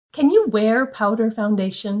Can you wear powder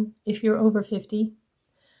foundation if you're over 50?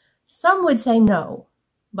 Some would say no,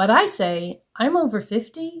 but I say I'm over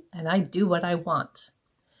 50 and I do what I want.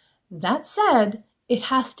 That said, it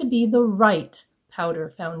has to be the right powder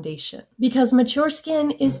foundation because mature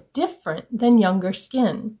skin is different than younger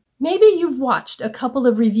skin. Maybe you've watched a couple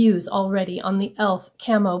of reviews already on the e.l.f.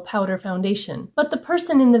 Camo Powder Foundation, but the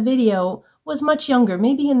person in the video was much younger,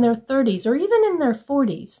 maybe in their 30s or even in their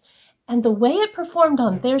 40s. And the way it performed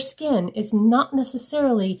on their skin is not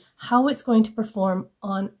necessarily how it's going to perform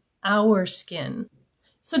on our skin.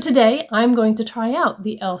 So today I'm going to try out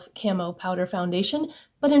the e.l.f. Camo Powder Foundation,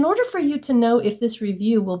 but in order for you to know if this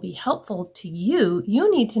review will be helpful to you,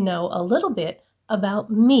 you need to know a little bit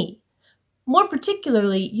about me. More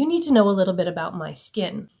particularly, you need to know a little bit about my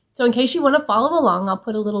skin. So in case you want to follow along, I'll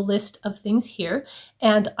put a little list of things here.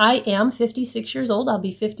 And I am 56 years old. I'll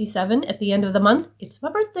be 57 at the end of the month. It's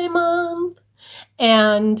my birthday month.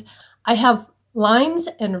 And I have lines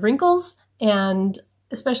and wrinkles, and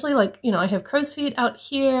especially I have crow's feet out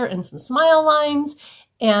here and some smile lines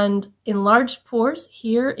and enlarged pores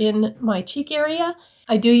here in my cheek area.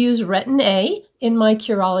 I do use Retin A in my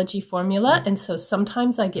Curology formula, and so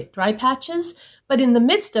sometimes I get dry patches. But in the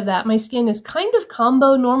midst of that, my skin is kind of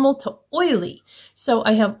combo normal to oily. So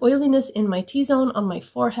I have oiliness in my T-zone on my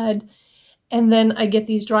forehead, and then I get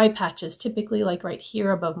these dry patches, typically like right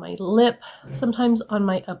here above my lip, sometimes on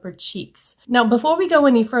my upper cheeks. Now, before we go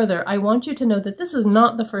any further, I want you to know that this is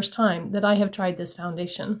not the first time that I have tried this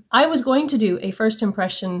foundation. I was going to do a first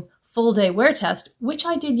impression full day wear test, which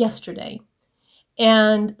I did yesterday.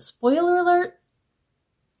 And spoiler alert,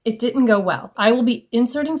 it didn't go well. I will be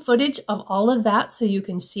inserting footage of all of that so you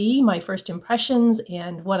can see my first impressions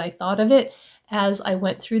and what I thought of it as I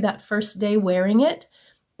went through that first day wearing it.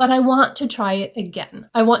 But I want to try it again.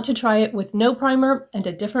 I want to try it with no primer and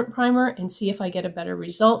a different primer and see if I get a better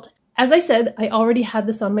result. As I said, I already had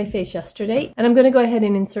this on my face yesterday, and I'm going to go ahead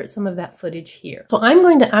and insert some of that footage here. So I'm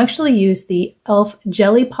going to actually use the e.l.f.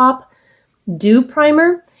 Jelly Pop Dew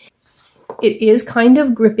Primer. It is kind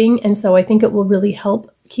of gripping, and so I think it will really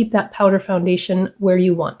help keep that powder foundation where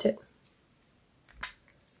you want it.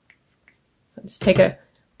 So just take a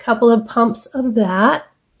couple of pumps of that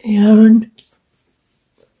and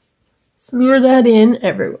smear that in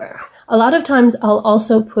everywhere. A lot of times I'll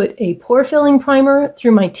also put a pore filling primer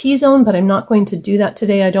through my T-zone, but I'm not going to do that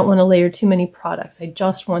today. I don't want to layer too many products. I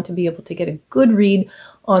just want to be able to get a good read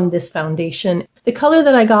on this foundation. The color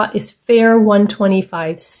that I got is Fair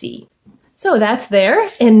 125C. So that's there,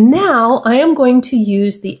 and now I am going to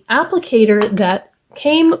use the applicator that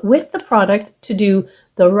came with the product to do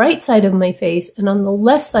the right side of my face, and on the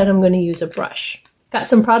left side I'm going to use a brush. Got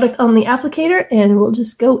some product on the applicator, and we'll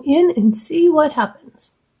just go in and see what happens.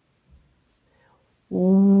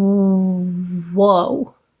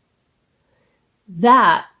 Whoa.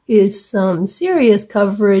 That is some serious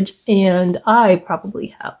coverage, and I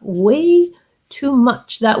probably have way too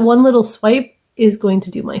much. That one little swipe is going to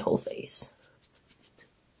do my whole face.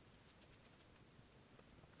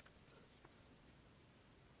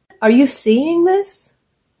 Are you seeing this?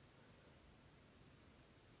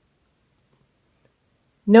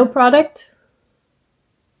 No product.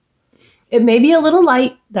 It may be a little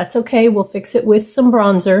light. That's okay. We'll fix it with some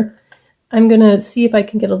bronzer. I'm going to see if I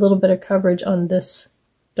can get a little bit of coverage on this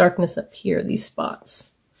darkness up here, these spots.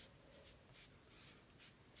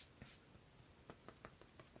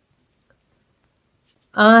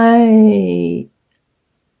 I'm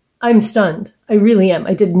stunned. I really am.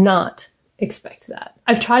 I did not expect that.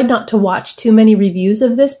 I've tried not to watch too many reviews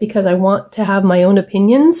of this because I want to have my own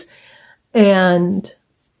opinions, and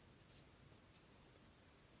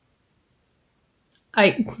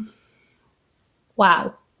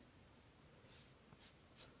wow.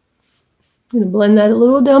 I'm going to blend that a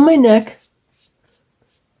little down my neck.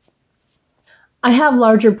 I have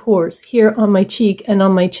larger pores here on my cheek and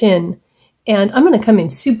on my chin, and I'm going to come in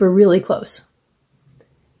really close.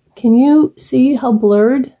 Can you see how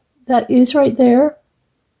blurred that is right there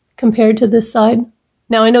compared to this side?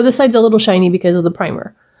 Now I know this side's a little shiny because of the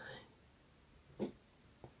primer,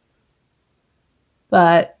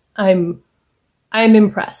 but I'm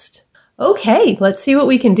impressed. Okay, let's see what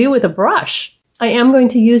we can do with a brush. I am going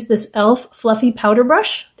to use this e.l.f. Fluffy Powder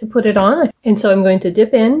Brush to put it on. And so I'm going to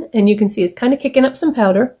dip in, and you can see it's kind of kicking up some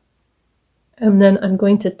powder. And then I'm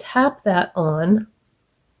going to tap that on.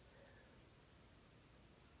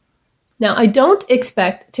 Now, I don't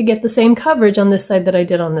expect to get the same coverage on this side that I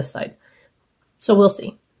did on this side. So we'll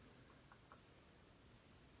see.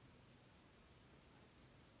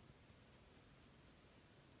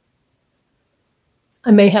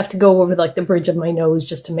 I may have to go over like the bridge of my nose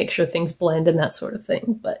just to make sure things blend and that sort of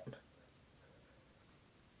thing, but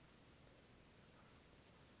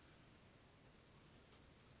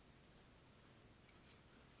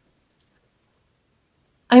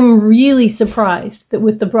I'm really surprised that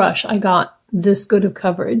with the brush I got this good of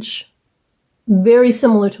coverage. Very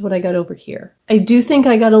similar to what I got over here. I do think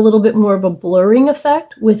I got a little bit more of a blurring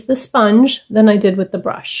effect with the sponge than I did with the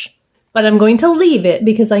brush. But I'm going to leave it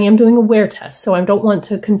because I am doing a wear test, so I don't want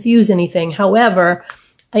to confuse anything. However,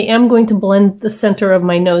 I am going to blend the center of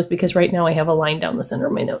my nose because right now I have a line down the center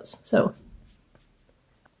of my nose. So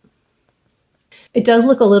it does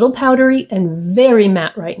look a little powdery and very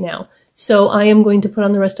matte right now. So I am going to put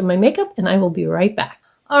on the rest of my makeup and I will be right back.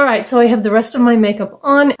 All right, so I have the rest of my makeup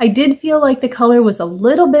on. I did feel like the color was a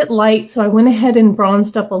little bit light, so I went ahead and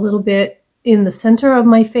bronzed up a little bit in the center of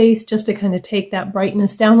my face just to kind of take that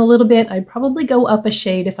brightness down a little bit. I'd probably go up a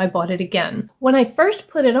shade if I bought it again. When I first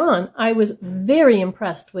put it on, I was very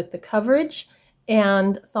impressed with the coverage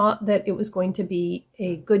and thought that it was going to be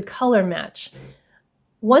a good color match.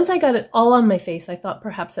 Once I got it all on my face, I thought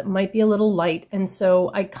perhaps it might be a little light, and so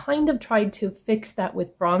I kind of tried to fix that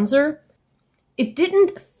with bronzer. It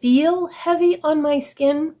didn't feel heavy on my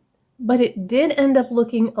skin, but it did end up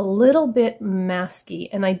looking a little bit masky,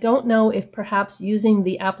 and I don't know if perhaps using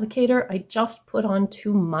the applicator I just put on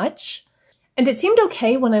too much. And it seemed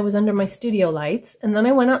okay when I was under my studio lights, and then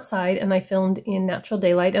I went outside and I filmed in natural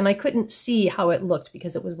daylight, and I couldn't see how it looked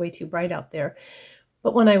because it was way too bright out there.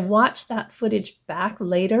 But when I watched that footage back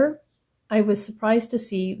later, I was surprised to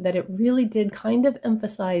see that it really did kind of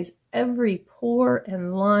emphasize every pore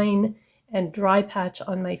and line and dry patch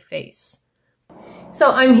on my face. So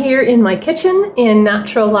I'm here in my kitchen in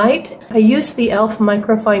natural light. I used the e.l.f.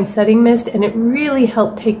 Microfine Setting Mist and it really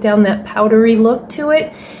helped take down that powdery look to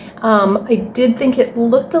it. I did think it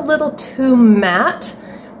looked a little too matte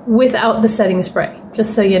without the setting spray,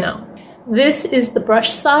 just so you know. This is the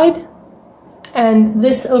brush side and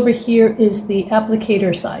this over here is the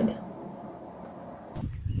applicator side.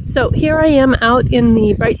 So here I am out in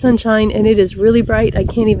the bright sunshine and it is really bright. I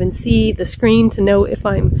can't even see the screen to know if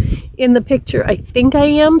I'm in the picture. I think I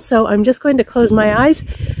am, so I'm just going to close my eyes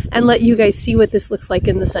and let you guys see what this looks like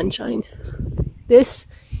in the sunshine. This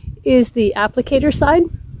is the applicator side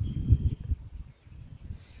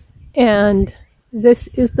and this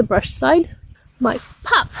is the brush side. My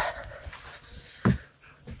pup! Come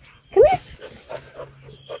here!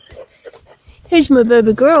 Here's my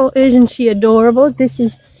baby girl. Isn't she adorable? This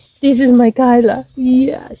is my Kyla.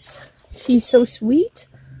 Yes. She's so sweet.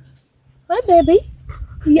 Hi, baby.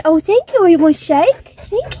 Yeah, oh, thank you. You want to shake?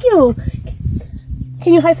 Thank you.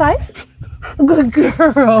 Can you high five? Good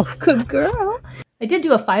girl. Good girl. I did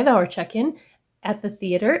do a 5-hour check-in at the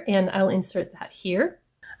theater, and I'll insert that here.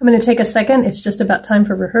 I'm going to take a second. It's just about time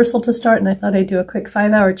for rehearsal to start, and I thought I'd do a quick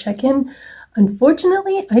 5-hour check-in.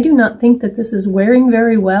 Unfortunately, I do not think that this is wearing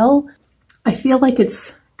very well. I feel like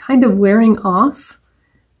it's kind of wearing off,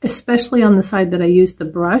 especially on the side that I used the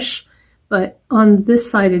brush, but on this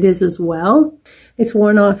side it is as well. It's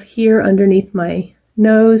worn off here underneath my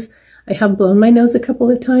nose. I have blown my nose a couple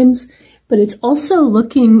of times, but it's also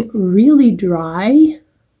looking really dry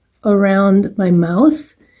around my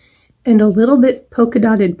mouth and a little bit polka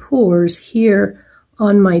dotted pores here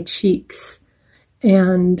on my cheeks.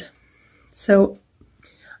 And so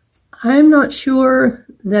I'm not sure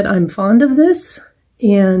that I'm fond of this,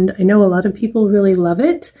 and I know a lot of people really love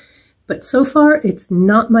it, but so far it's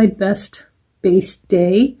not my best base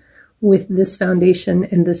day with this foundation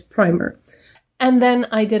and this primer. And then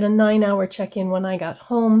I did a 9-hour check-in when I got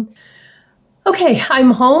home. Okay,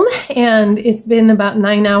 I'm home and it's been about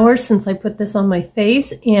 9 hours since I put this on my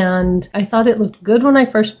face, and I thought it looked good when I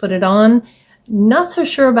first put it on. Not so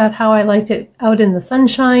sure about how I liked it out in the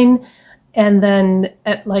sunshine. And then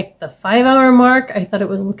at like the 5-hour mark, I thought it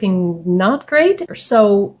was looking not great.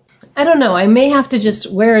 So I don't know, I may have to just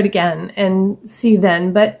wear it again and see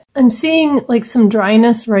then, but I'm seeing like some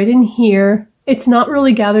dryness right in here. It's not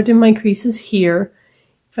really gathered in my creases here.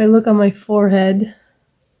 If I look on my forehead,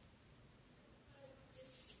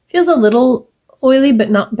 feels a little oily, but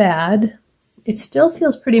not bad. It still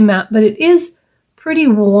feels pretty matte, but it is pretty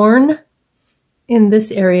worn in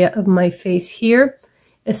this area of my face here.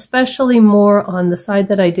 Especially more on the side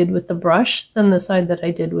that I did with the brush than the side that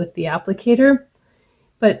I did with the applicator.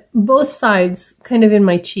 But both sides, kind of in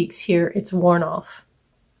my cheeks here, it's worn off.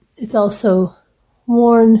 It's also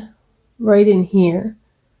worn right in here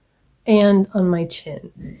and on my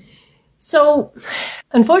chin. So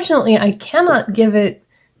unfortunately, I cannot give it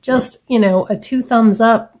just, you know, a 2 thumbs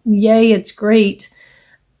up, yay, it's great.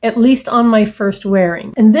 at least on my first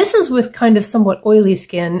wearing. And this is with kind of somewhat oily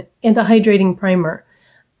skin and a hydrating primer.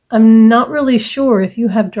 I'm not really sure if you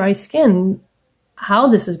have dry skin how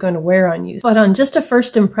this is going to wear on you. But on just a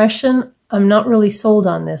first impression, I'm not really sold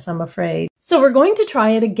on this, I'm afraid. So we're going to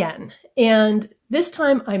try it again. And this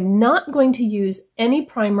time I'm not going to use any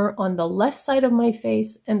primer on the left side of my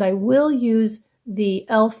face, and I will use the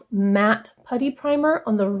e.l.f. matte putty primer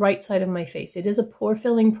on the right side of my face. It is a pore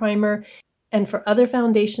filling primer, and for other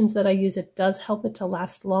foundations that I use, it does help it to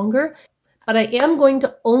last longer. But I am going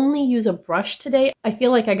to only use a brush today. I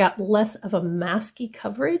feel like I got less of a masky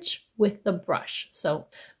coverage with the brush. So,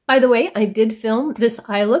 by the way, I did film this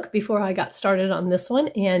eye look before I got started on this one,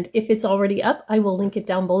 and if it's already up, I will link it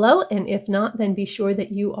down below, and if not, then be sure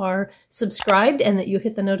that you are subscribed and that you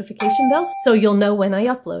hit the notification bell so you'll know when I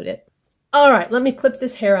upload it. All right, let me clip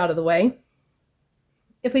this hair out of the way.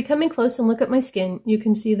 If we come in close and look at my skin, you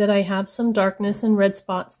can see that I have some darkness and red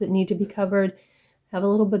spots that need to be covered. Have a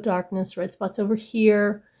little bit of darkness, red spots over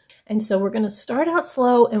here. And so we're going to start out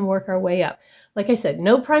slow and work our way up. Like I said,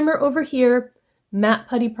 no primer over here, matte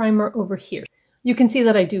putty primer over here. You can see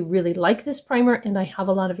that I do really like this primer and I have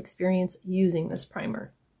a lot of experience using this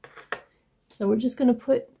primer. So we're just going to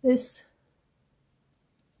put this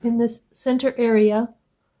in this center area,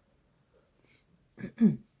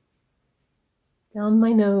 down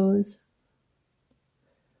my nose.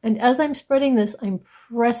 And as I'm spreading this, I'm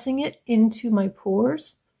pressing it into my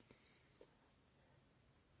pores.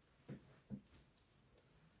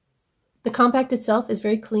 The compact itself is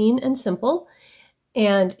very clean and simple.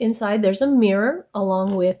 And inside there's a mirror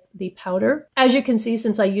along with the powder. As you can see,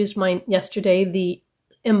 since I used mine yesterday, the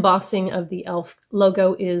embossing of the e.l.f.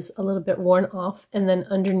 logo is a little bit worn off. And then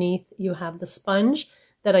underneath you have the sponge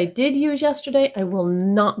that I did use yesterday. I will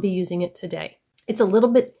not be using it today. It's a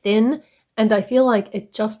little bit thin, and I feel like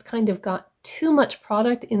it just kind of got too much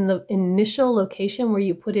product in the initial location where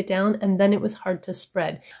you put it down, and then it was hard to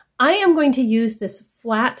spread. I am going to use this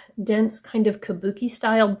flat, dense kind of kabuki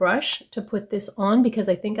style brush to put this on because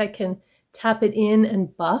I think I can tap it in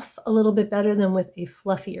and buff a little bit better than with a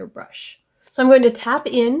fluffier brush. So I'm going to tap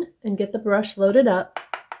in and get the brush loaded up,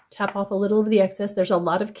 tap off a little of the excess. There's a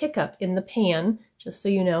lot of kick up in the pan, just so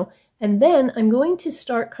you know. And then I'm going to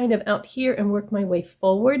start kind of out here and work my way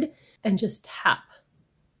forward and just tap.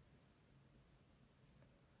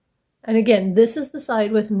 And again, this is the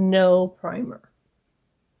side with no primer.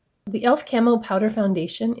 The e.l.f. Camo Powder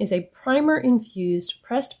Foundation is a primer-infused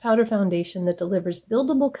pressed powder foundation that delivers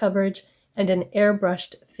buildable coverage and an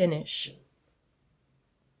airbrushed finish.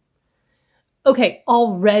 Okay,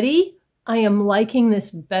 already I am liking this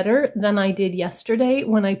better than I did yesterday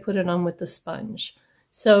when I put it on with the sponge.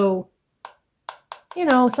 So, you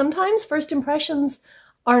know, sometimes first impressions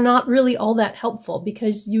are not really all that helpful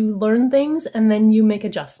because you learn things and then you make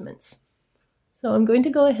adjustments. So I'm going to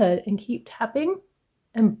go ahead and keep tapping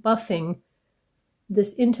and buffing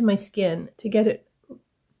this into my skin to get it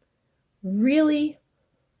really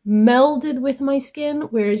melded with my skin,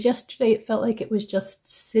 whereas yesterday it felt like it was just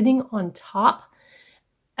sitting on top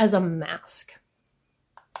as a mask.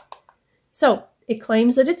 So it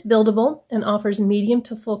claims that it's buildable and offers medium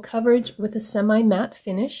to full coverage with a semi-matte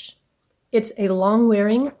finish. It's a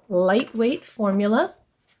long-wearing, lightweight formula.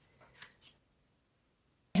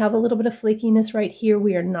 I have a little bit of flakiness right here.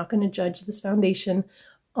 We are not going to judge this foundation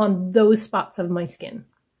on those spots of my skin.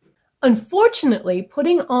 Unfortunately,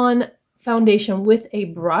 putting on foundation with a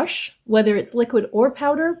brush, whether it's liquid or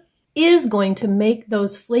powder, is going to make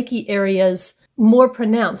those flaky areas more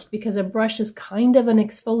pronounced because a brush is kind of an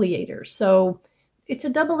exfoliator. So it's a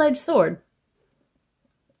double-edged sword.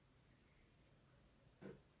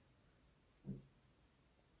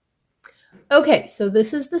 Okay, so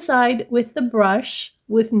this is the side with the brush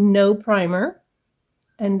with no primer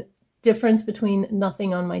and difference between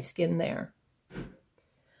nothing on my skin there.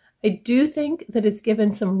 I do think that it's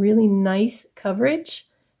given some really nice coverage.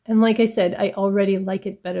 And like I said, I already like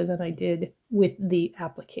it better than I did with the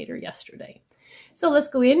applicator yesterday. So let's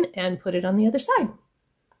go in and put it on the other side.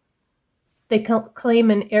 They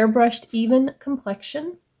claim an airbrushed even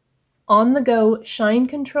complexion, on-the-go shine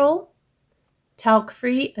control,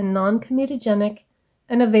 talc-free and non-comedogenic,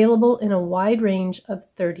 and available in a wide range of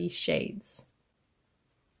 30 shades.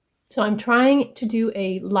 So I'm trying to do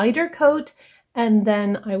a lighter coat, and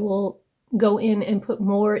then I will go in and put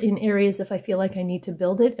more in areas if I feel like I need to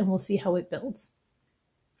build it, and we'll see how it builds.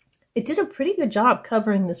 It did a pretty good job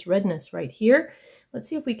covering this redness right here. Let's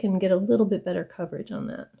see if we can get a little bit better coverage on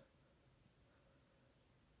that.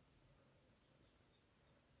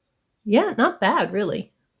 Yeah, not bad,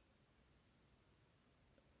 really.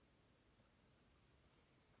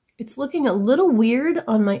 It's looking a little weird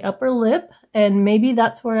on my upper lip, and maybe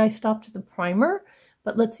that's where I stopped the primer,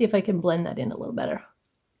 but let's see if I can blend that in a little better.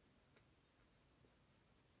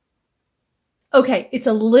 Okay, it's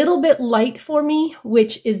a little bit light for me,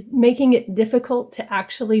 which is making it difficult to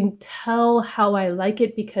actually tell how I like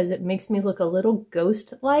it because it makes me look a little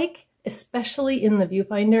ghost-like, especially in the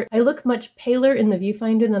viewfinder. I look much paler in the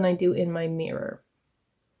viewfinder than I do in my mirror.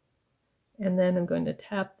 And then I'm going to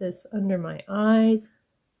tap this under my eyes.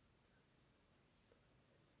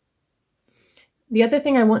 The other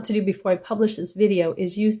thing I want to do before I publish this video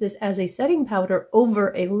is use this as a setting powder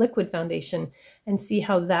over a liquid foundation and see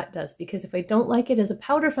how that does. Because if I don't like it as a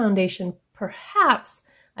powder foundation, perhaps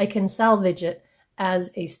I can salvage it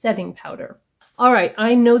as a setting powder. All right,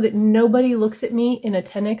 I know that nobody looks at me in a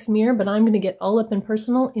 10x mirror, but I'm going to get all up and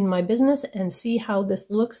personal in my business and see how this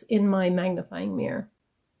looks in my magnifying mirror.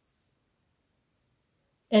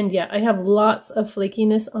 And yeah, I have lots of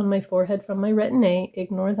flakiness on my forehead from my Retin-A.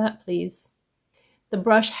 Ignore that, please. The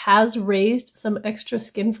brush has raised some extra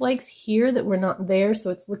skin flakes here that were not there, so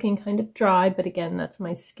it's looking kind of dry, but again, that's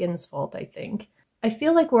my skin's fault, I think. I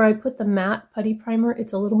feel like where I put the matte putty primer,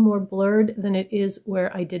 it's a little more blurred than it is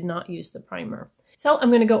where I did not use the primer. So I'm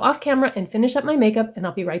going to go off camera and finish up my makeup, and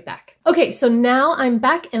I'll be right back. Okay, so now I'm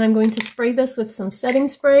back, and I'm going to spray this with some setting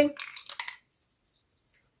spray.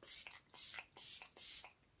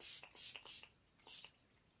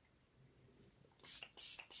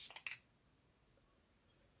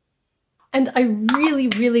 And I really,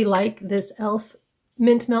 really like this e.l.f.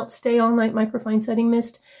 Mint Melt Stay All Night Microfine Setting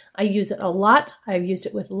Mist. I use it a lot. I've used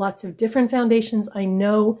it with lots of different foundations. I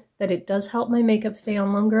know that it does help my makeup stay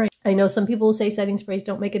on longer. I know some people will say setting sprays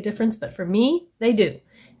don't make a difference, but for me, they do.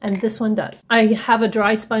 And this one does. I have a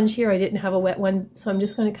dry sponge here. I didn't have a wet one, so I'm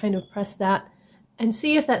just going to kind of press that and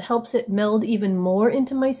see if that helps it meld even more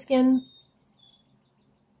into my skin.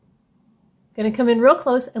 I'm going to come in real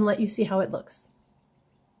close and let you see how it looks.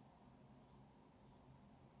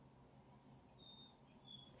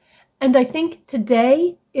 And I think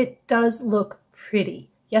today it does look pretty.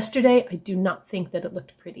 Yesterday, I do not think that it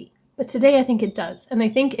looked pretty, but today I think it does. And I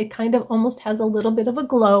think it kind of almost has a little bit of a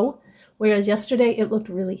glow, whereas yesterday it looked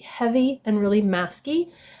really heavy and really masky.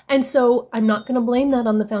 And so I'm not going to blame that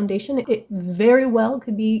on the foundation. It very well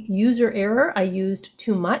could be user error. I used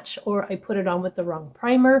too much, or I put it on with the wrong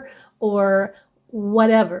primer, or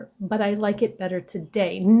whatever, but I like it better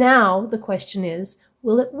today. Now the question is,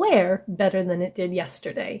 will it wear better than it did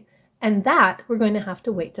yesterday? And that we're going to have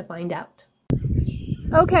to wait to find out.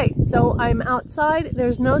 Okay, so I'm outside.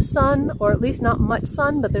 There's no sun, or at least not much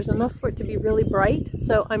sun, but there's enough for it to be really bright.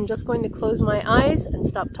 So I'm just going to close my eyes and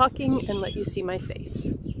stop talking and let you see my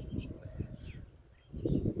face.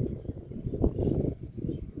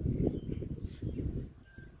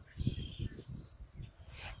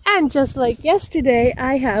 And just like yesterday,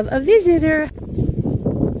 I have a visitor.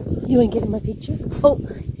 You want to get in my picture? Oh,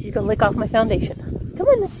 she's going to lick off my foundation. Come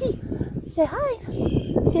on, let's see. Say hi.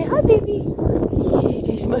 Say hi, baby.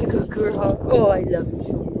 She's my good girl. Oh, I love you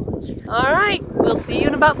so much. All right, we'll see you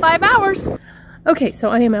in about 5 hours. Okay, so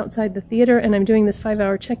I am outside the theater, and I'm doing this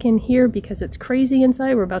 5-hour check-in here because it's crazy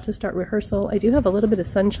inside. We're about to start rehearsal. I do have a little bit of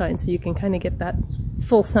sunshine, so you can kind of get that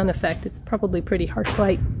full sun effect. It's probably pretty harsh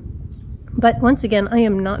light. But once again, I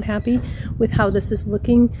am not happy with how this is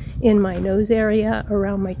looking in my nose area,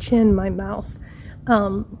 around my chin, my mouth.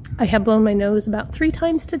 I have blown my nose about 3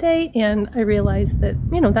 times today, and I realized that,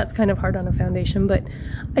 you know, that's kind of hard on a foundation, but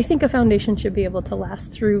I think a foundation should be able to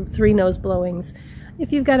last through 3 nose blowings.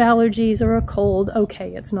 If you've got allergies or a cold,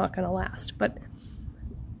 okay, it's not going to last, but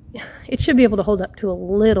it should be able to hold up to a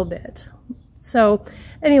little bit. So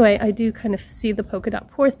anyway, I do kind of see the polka dot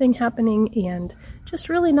pore thing happening, and just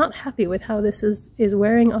really not happy with how this is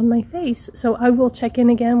wearing on my face. So I will check in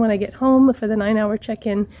again when I get home for the 9-hour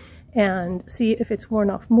check-in and see if it's worn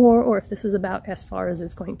off more, or if this is about as far as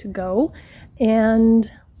it's going to go. And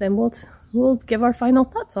then we'll give our final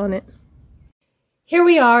thoughts on it. Here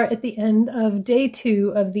we are at the end of day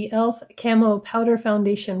 2 of the e.l.f. Camo Powder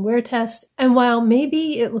Foundation wear test. And while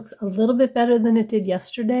maybe it looks a little bit better than it did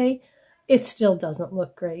yesterday, it still doesn't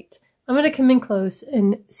look great. I'm going to come in close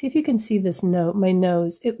and see if you can see this my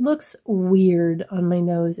nose. It looks weird on my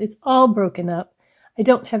nose. It's all broken up. I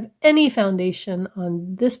don't have any foundation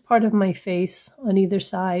on this part of my face on either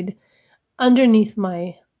side, underneath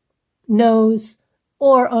my nose,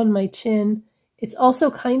 or on my chin. It's also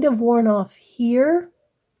kind of worn off here.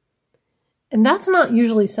 And that's not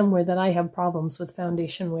usually somewhere that I have problems with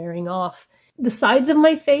foundation wearing off. The sides of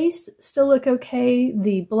my face still look okay.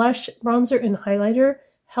 The blush, bronzer, and highlighter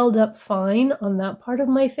held up fine on that part of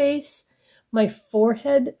my face. My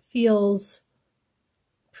forehead feels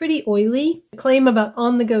pretty oily. The claim about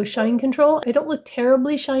on-the-go shine control. I don't look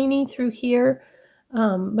terribly shiny through here,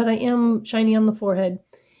 but I am shiny on the forehead.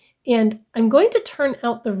 And I'm going to turn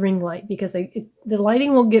out the ring light because the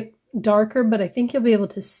lighting will get darker, but I think you'll be able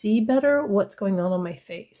to see better what's going on my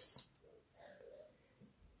face.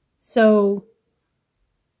 So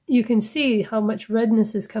you can see how much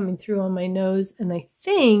redness is coming through on my nose, and I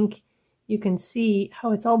think you can see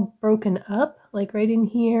how it's all broken up, like right in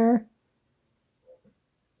here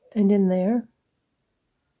and in there.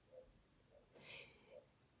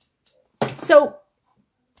 So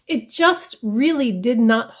it just really did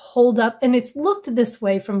not hold up, and it's looked this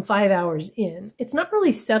way from 5 hours in. It's not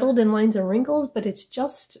really settled in lines and wrinkles, but it's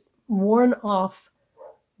just worn off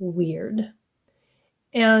weird.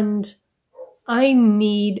 And I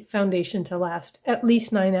need foundation to last at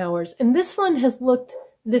least 9 hours. And this one has looked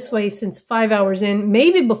this way since 5 hours in,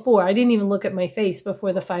 maybe before. I didn't even look at my face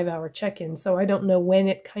before the 5-hour check-in, so I don't know when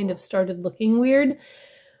it kind of started looking weird.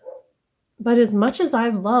 But as much as I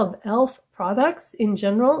love e.l.f. products in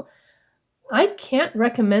general, I can't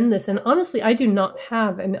recommend this. And honestly, I do not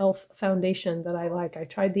have an e.l.f. foundation that I like. I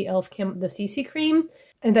tried the e.l.f. the CC cream,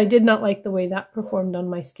 and I did not like the way that performed on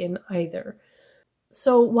my skin either.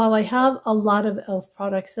 So while I have a lot of e.l.f.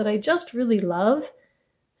 products that I just really love,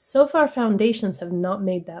 so far foundations have not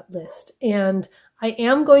made that list. And I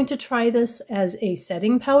am going to try this as a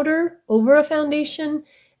setting powder over a foundation,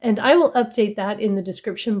 and I will update that in the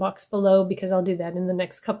description box below because I'll do that in the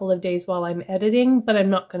next couple of days while I'm editing, but I'm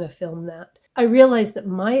not going to film that. I realize that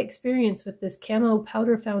my experience with this Camo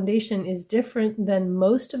Powder Foundation is different than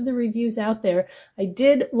most of the reviews out there. I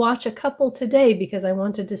did watch a couple today because I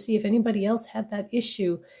wanted to see if anybody else had that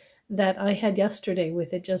issue that I had yesterday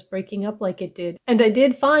with it just breaking up like it did. And I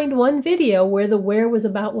did find one video where the wear was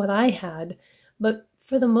about what I had, but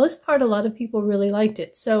for the most part, a lot of people really liked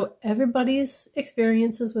it. So everybody's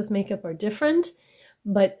experiences with makeup are different,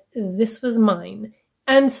 but this was mine.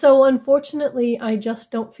 And so unfortunately, I just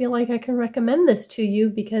don't feel like I can recommend this to you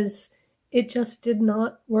because it just did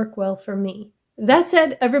not work well for me. That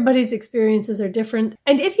said, everybody's experiences are different.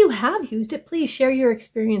 And if you have used it, please share your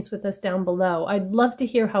experience with us down below. I'd love to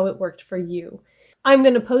hear how it worked for you. I'm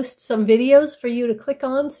going to post some videos for you to click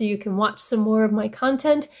on so you can watch some more of my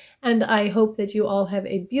content. And I hope that you all have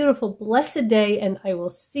a beautiful, blessed day, and I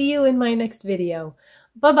will see you in my next video.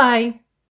 Bye-bye.